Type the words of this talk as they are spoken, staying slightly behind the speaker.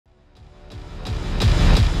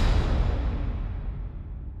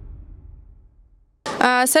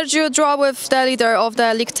Sergiu draw with the leader of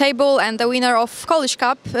the league table and the winner of Polish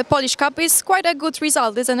Cup is quite a good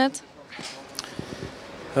result, isn't it?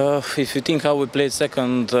 If you think how we played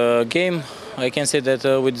second game, I can say that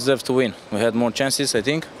we deserve to win. We had more chances, I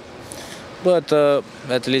think, but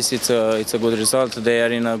at least it's a good result. They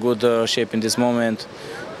are in a good shape in this moment.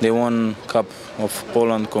 They won Cup of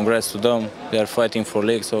Poland. Congrats to them. They are fighting for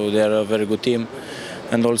league, so they are a very good team.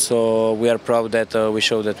 And also we are proud that we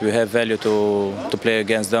show that we have value to play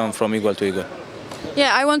against them from equal to equal.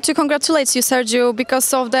 Yeah, I want to congratulate you, Sergiu,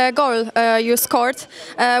 because of the goal you scored,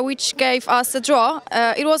 which gave us a draw.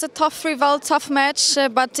 It was a tough rival, tough match,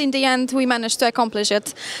 but in the end we managed to accomplish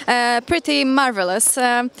it. Pretty marvelous.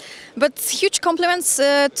 But huge compliments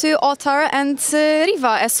to Otar and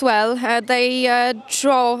Riva as well. They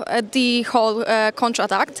draw the whole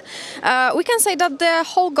counter-attack. We can say that the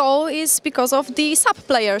whole goal is because of the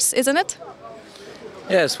sub-players, isn't it?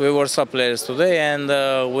 Yes, we were sub-players today, and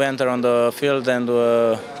we entered on the field, and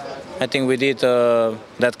I think we did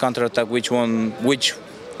that counter-attack which won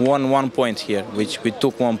 1 point here, which we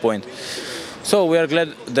took 1 point. So we are glad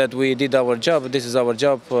that we did our job. This is our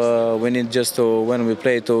job. We need just to, when we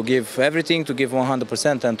play, to give everything, to give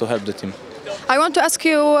 100% and to help the team. I want to ask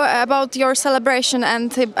you about your celebration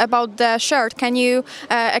and about the shirt. Can you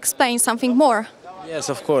explain something more? Yes,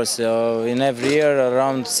 of course. In every year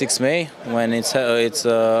around 6 May, when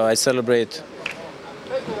I celebrate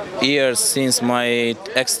years since my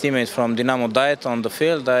ex-teammate from Dinamo died on the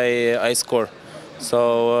field, I score.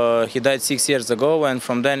 So he died 6 years ago, and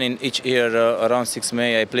from then in each year around 6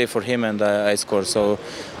 May I play for him and I score. So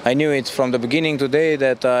I knew it from the beginning today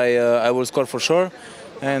that I will score for sure,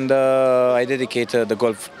 and I dedicate the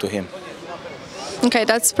goal to him. Okay,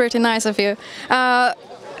 that's pretty nice of you.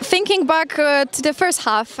 Thinking back to the first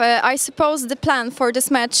half, I suppose the plan for this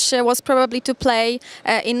match was probably to play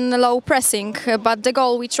in low pressing, but the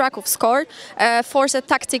goal which Rakov scored forced a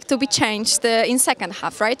tactic to be changed in second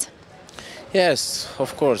half, right? Yes,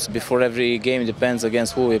 of course. Before every game, depends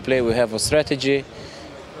against who we play. We have a strategy.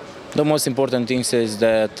 The most important thing is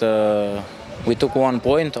that we took 1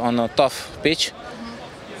 point on a tough pitch.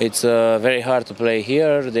 It's very hard to play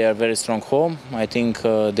here. They are very strong home. I think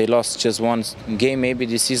they lost just 1 game maybe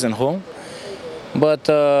this season home. But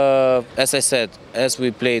as I said, as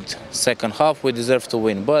we played second half, we deserve to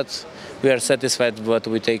win. But we are satisfied. But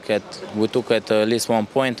we took at least 1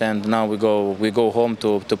 point, and now we go home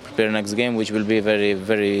to prepare next game, which will be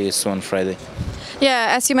very soon, Friday.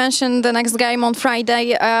 Yeah, as you mentioned, the next game on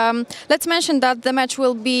Friday. Let's mention that the match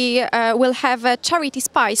will have a charity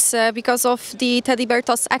spice because of the Teddy Bear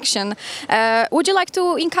Toss action. Would you like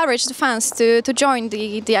to encourage the fans to join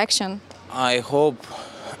the action? I hope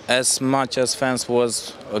as much as fans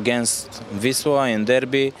was against Wisła in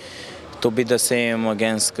derby, to be the same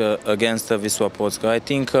against Wisła Płock. I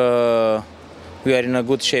think we are in a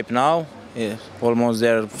good shape now. Yeah, almost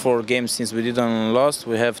there are 4 games since we didn't lost.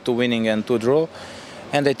 We have 2 winning and 2 draw,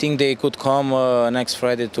 and I think they could come next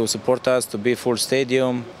Friday to support us, to be full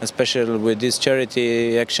stadium, especially with this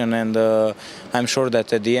charity action, and I'm sure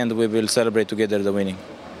that at the end we will celebrate together the winning.